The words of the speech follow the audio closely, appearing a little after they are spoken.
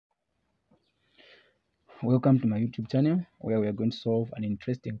Welcome to my YouTube channel where we are going to solve an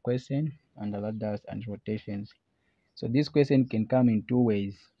interesting question under ladders and rotations. So this question can come in two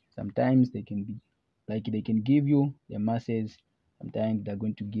ways. Sometimes they can be they can give you the masses, sometimes they're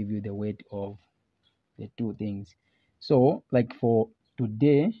going to give you the weight of the two things. So like for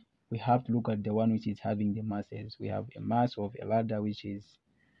today, we have to look at the one which is having the masses. We have a mass of a ladder which is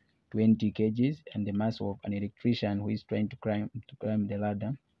 20 kgs and the mass of an electrician who is trying to climb the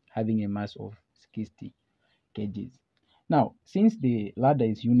ladder having a mass of 60 kgs. Now, since the ladder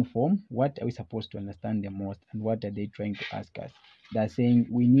is uniform, what are we supposed to understand the most and what are they trying to ask us? They're saying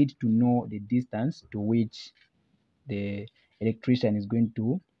we need to know the distance to which the electrician is going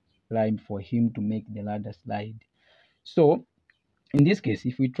to climb for him to make the ladder slide. So, in this case,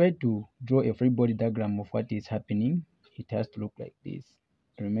 if we try to draw a free body diagram of what is happening, it has to look like this.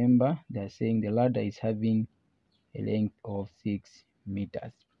 Remember, they're saying the ladder is having a length of 6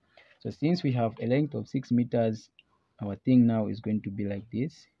 meters. So since we have a length of 6 meters, our thing now is going to be like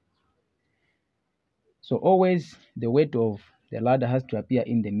this. So always the weight of the ladder has to appear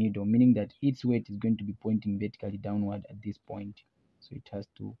in the middle, meaning that its weight is going to be pointing vertically downward at this point. So it has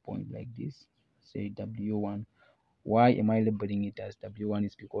to point like this, say W1. Why am I labeling it as W1?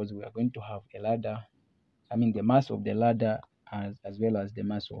 Is because we are going to have a ladder, the mass of the ladder as well as the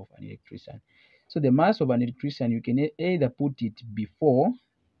mass of an electrician. So the mass of an electrician, you can either put it before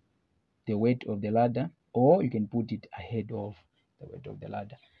the weight of the ladder, or you can put it ahead of the weight of the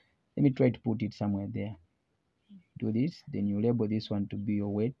ladder. Let me try to put it somewhere there. Do this, then you label this one to be your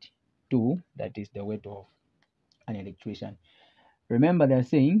weight 2, that is the weight of an electrician. Remember, they're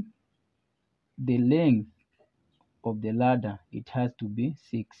saying the length of the ladder, it has to be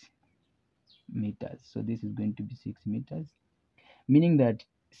 6 meters. So this is going to be 6 meters, meaning that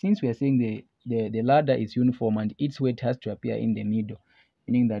since we are saying the ladder is uniform and its weight has to appear in the middle,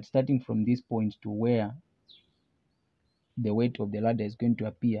 meaning that starting from this point to where the weight of the ladder is going to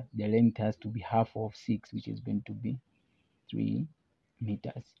appear, the length has to be half of 6, which is going to be 3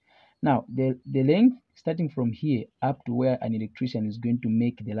 meters. Now, the length starting from here up to where an electrician is going to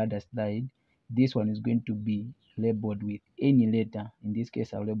make the ladder slide, this one is going to be labeled with any letter. In this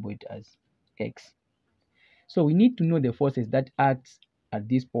case, I'll label it as X. So we need to know the forces that act at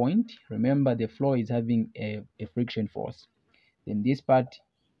this point. Remember, the floor is having a friction force. Then this part,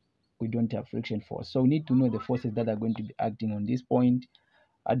 we don't have friction force. So we need to know the forces that are going to be acting on this point.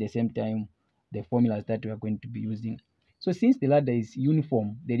 At the same time, the formulas that we are going to be using. So since the ladder is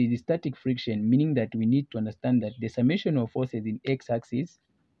uniform, there is a static friction, meaning that we need to understand that the summation of forces in x-axis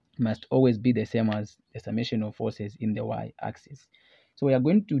must always be the same as the summation of forces in the y-axis. So we are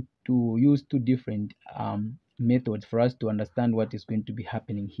going to use two different methods for us to understand what is going to be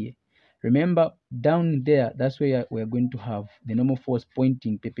happening here. Remember, down there, that's where we are going to have the normal force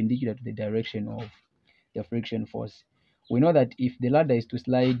pointing perpendicular to the direction of the friction force. We know that if the ladder is to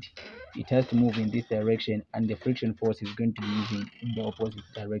slide, it has to move in this direction, and the friction force is going to be moving in the opposite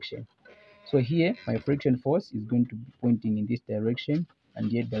direction. So here, my friction force is going to be pointing in this direction,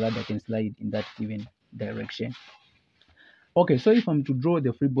 and yet the ladder can slide in that given direction. Okay, so if I'm to draw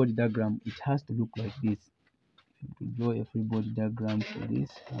the free body diagram, it has to look like this. To draw a free body diagram for this,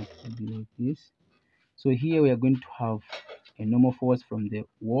 it has to be like this. So here we are going to have a normal force from the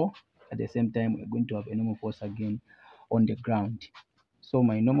wall. At the same time, we're going to have a normal force again on the ground. So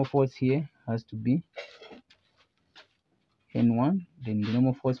my normal force here has to be N1. Then the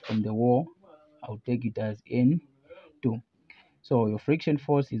normal force from the wall, I'll take it as N2. So your friction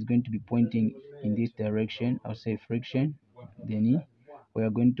force is going to be pointing in this direction. I'll say friction. Then we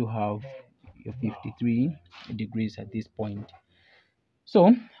are going to have your 53 degrees at this point.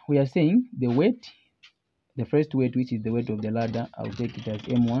 So we are saying the weight, the first weight, which is the weight of the ladder, I'll take it as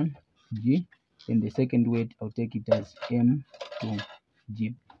M1G. Then the second weight, I'll take it as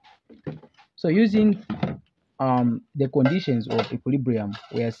M2G. So using the conditions of equilibrium,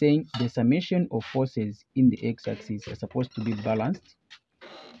 we are saying the summation of forces in the x-axis are supposed to be balanced.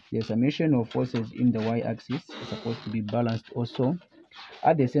 The summation of forces in the y-axis is supposed to be balanced also.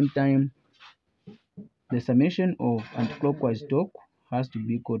 At the same time, the summation of anti-clockwise torque has to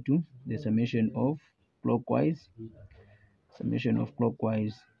be equal to the summation of clockwise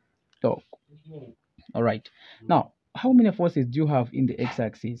torque. All right. Now, how many forces do you have in the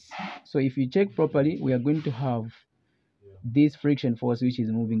x-axis? So if you check properly, we are going to have this friction force which is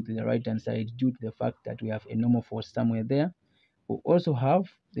moving to the right hand side due to the fact that we have a normal force somewhere there. We also have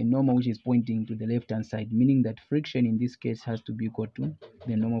the normal which is pointing to the left hand side, meaning that friction in this case has to be equal to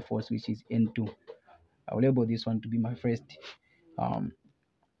the normal force which is N2. I'll label this one to be my first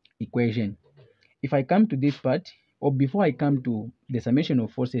equation. If I come to this part, or before I come to the summation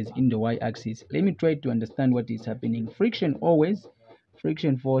of forces in the y-axis, let me try to understand what is happening. Friction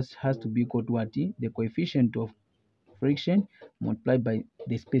force has to be equal to what? The coefficient of friction multiplied by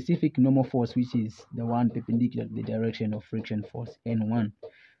the specific normal force, which is the one perpendicular to the direction of friction force, N1.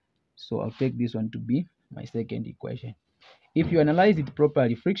 So I'll take this one to be my second equation. If you analyze it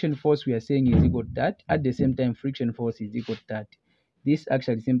properly, friction force we are saying is equal to that. At the same time, friction force is equal to that. This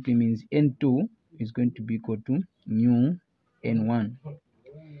actually simply means N2 is going to be equal to mu N1.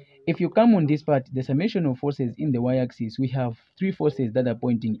 If you come on this part, the summation of forces in the y-axis, we have three forces that are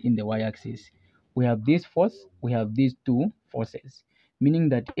pointing in the y-axis. We have this force, we have these two forces, meaning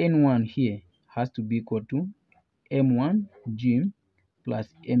that N1 here has to be equal to M1 G plus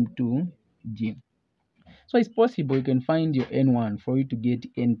M2 G. So it's possible you can find your N1 for you to get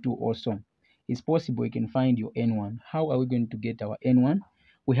N2 also. It's possible you can find your N1. How are we going to get our N1?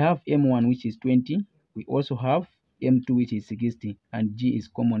 We have M1, which is 20. We also have M2, which is 60. And G is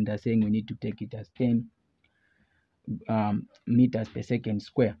common. They're saying we need to take it as 10 meters per second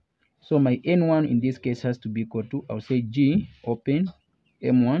square. So my N1 in this case has to be equal to, I'll say G open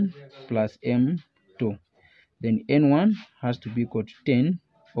M1 plus M2. Then N1 has to be equal to 10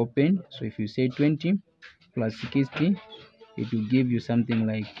 open. So if you say 20 plus 60, it will give you something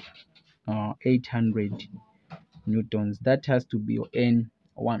like 800 newtons. That has to be your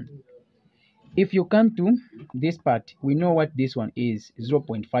N1. If you come to this part, we know what this one is,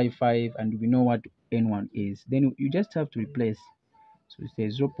 0.55, and we know what N1 is. Then you just have to replace. So it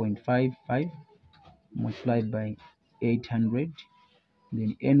says 0.55 multiplied by 800.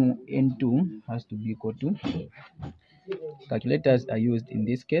 Then N2 has to be equal to, calculators are used in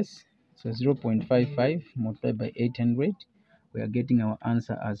this case. So 0.55 multiplied by 800, we are getting our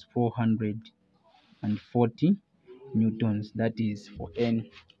answer as 440 newtons. That is for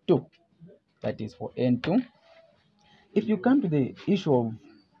N2. That is for N2. If you come to the issue of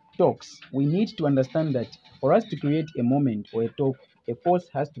torques, we need to understand that for us to create a moment or a torque, a force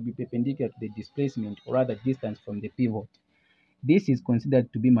has to be perpendicular to the displacement, or rather distance from the pivot. This is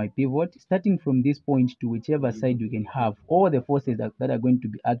considered to be my pivot. Starting from this point to whichever side you can have all the forces that are going to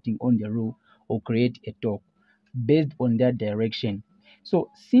be acting on the rule or create a torque based on that direction. So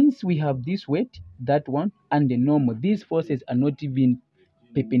since we have this weight, that one, and the normal, these forces are not even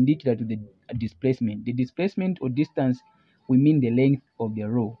perpendicular to the displacement. The displacement or distance, we mean the length of the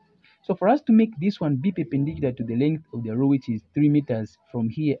row. So for us to make this one be perpendicular to the length of the row, which is 3 meters from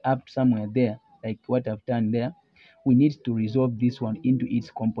here up somewhere there, like what I've done there, we need to resolve this one into its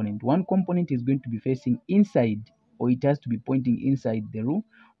component. One component is going to be facing inside, or it has to be pointing inside the row.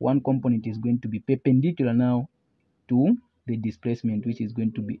 One component is going to be perpendicular now to the displacement, which is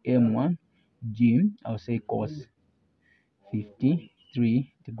going to be M1 G, I'll say cos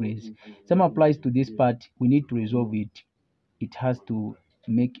 53 degrees. Same applies to this part. We need to resolve it. It has to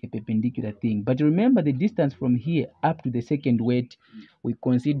make a perpendicular thing. But remember, the distance from here up to the second weight, we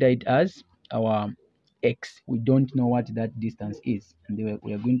consider it as our x. We don't know what that distance is, and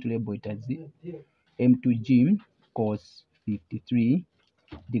we are going to label it as M2G cos 53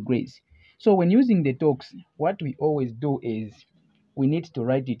 degrees. So when using the torques, what we always do is we need to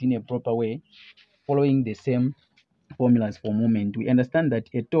write it in a proper way, following the same formulas for moment. We understand that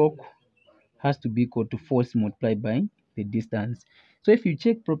a torque has to be equal to force multiplied by the distance. So if you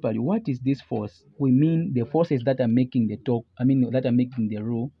check properly, what is this force? We mean the forces that are making the torque, that are making the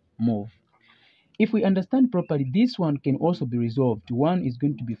row move. If we understand properly, this one can also be resolved. One is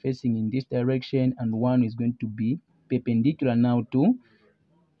going to be facing in this direction, and one is going to be perpendicular now to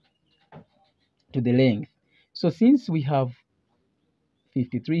the length. So since we have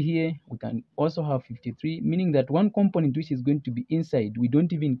 53 here, we can also have 53, meaning that one component which is going to be inside, we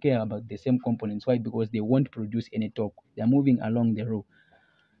don't even care about the same components. Why? Because they won't produce any torque. They are moving along the row.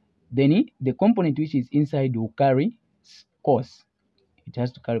 Then the component which is inside will carry cos. It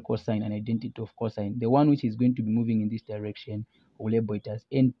has to carry cosine, an identity of cosine. The one which is going to be moving in this direction, we'll label it as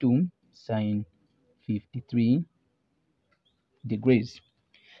N2 sine 53 degrees.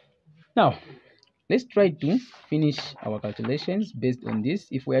 Now, let's try to finish our calculations based on this.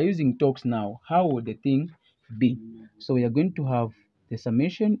 If we are using torques now, how would the thing be? So we are going to have the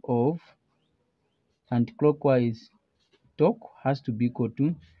summation of anti-clockwise torque has to be equal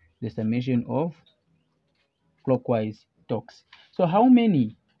to the summation of clockwise torques. So how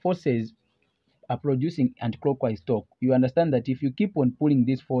many forces are producing anti-clockwise torque? You understand that if you keep on pulling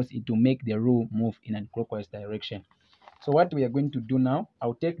this force, it will make the row move in anti-clockwise direction. So what we are going to do now,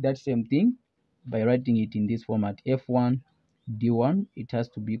 I'll take that same thing by writing it in this format, F1 D1, it has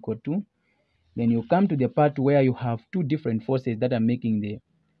to be equal to, then you come to the part where you have two different forces that are making the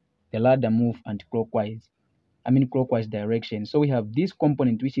ladder move anti-clockwise. clockwise direction. So we have this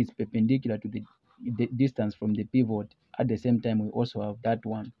component which is perpendicular to the distance from the pivot. At the same time, we also have that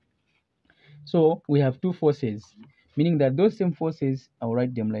one. So we have two forces, meaning that those same forces, I'll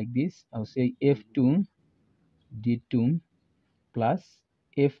write them like this. I'll say F2 D2 plus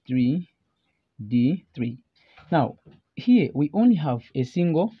F3 D3. Now, here we only have a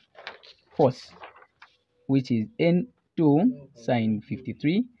single force, which is N2 sine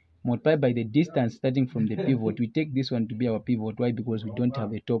 53 multiplied by the distance starting from the pivot. We take this one to be our pivot. Why? Because we don't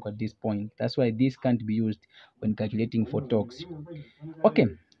have a torque at this point. That's why this can't be used when calculating for torques. Okay,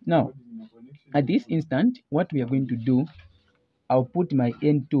 now at this instant, what we are going to do, I'll put my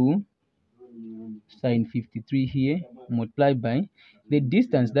N2 sine 53 here multiplied by the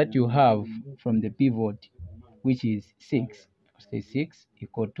distance that you have from the pivot, which is 6. Say 6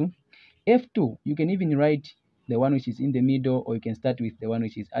 equal to F2. You can even write the one which is in the middle, or you can start with the one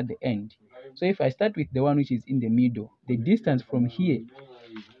which is at the end. So if I start with the one which is in the middle, the distance from here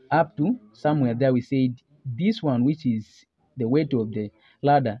up to somewhere there, we said this one, which is the weight of the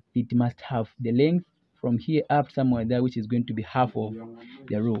ladder, it must have the length from here up somewhere there, which is going to be half of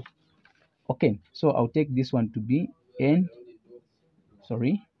the row. Okay, so I'll take this one to be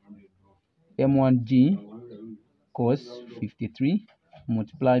M1G cos 53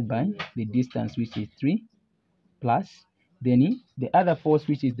 multiplied by the distance, which is 3, plus then the other force,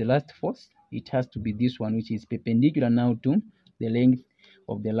 which is the last force, it has to be this one, which is perpendicular now to the length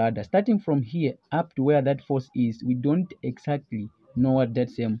of the ladder. Starting from here up to where that force is, we don't exactly know what that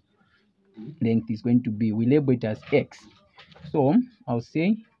same length is going to be. We label it as x. So I'll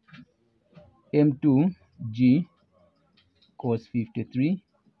say M2G cos 53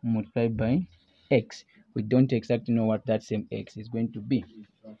 multiplied by x. We don't exactly know what that same x is going to be.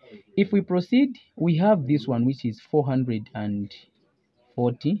 If we proceed, we have this one, which is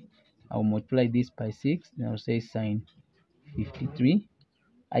 440. I'll multiply this by 6, and I'll say sine 53.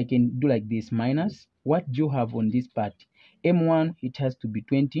 I can do like this, minus what you have on this part. M1, it has to be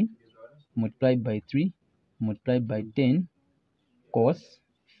 20 multiplied by 3 multiplied by 10 cos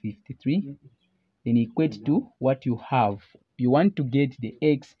 53, then equate to what you have. You want to get the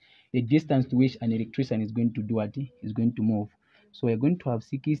x, the distance to which an electrician is going to do what is going to move. So we're going to have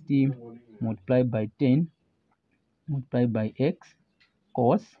 60 multiplied by 10 multiplied by x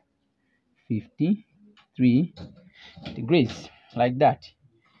cos 53 degrees, like that.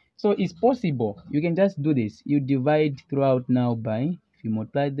 So it's possible. You can just do this. You divide throughout now by, if you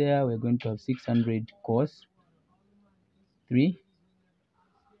multiply there, we're going to have 600 cos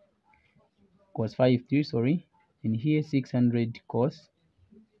 5 3, sorry, and here 600 cos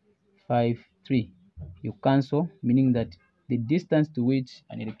 5 3. You cancel, meaning that the distance to which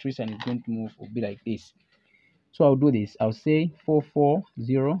an electrician is going to move will be like this. So I'll do this. I'll say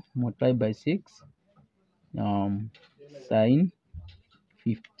 440 multiplied by 6 sine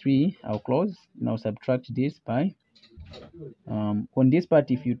 53. I'll close. Now subtract this by on this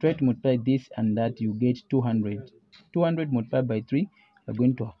part, if you try to multiply this and that, you get 200. 200 multiplied by 3, you're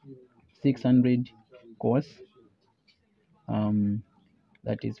going to 600 cos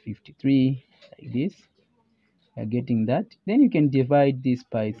that is 53, like this. You're getting that. Then you can divide this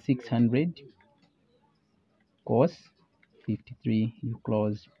by 600 cos 53. You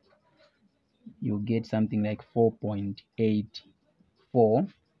close, you get something like 4.84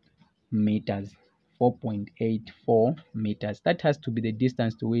 meters. 4.84 meters. That has to be the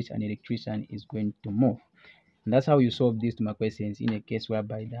distance to which an electrician is going to move. And that's how you solve these 2 mark questions in a case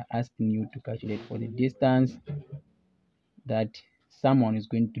whereby they're asking you to calculate for the distance that someone is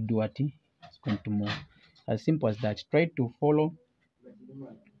going to do what is going to move. As simple as that. Try to follow,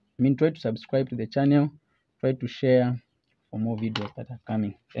 try to subscribe to the channel, try to share for more videos that are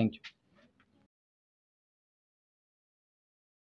coming. Thank you.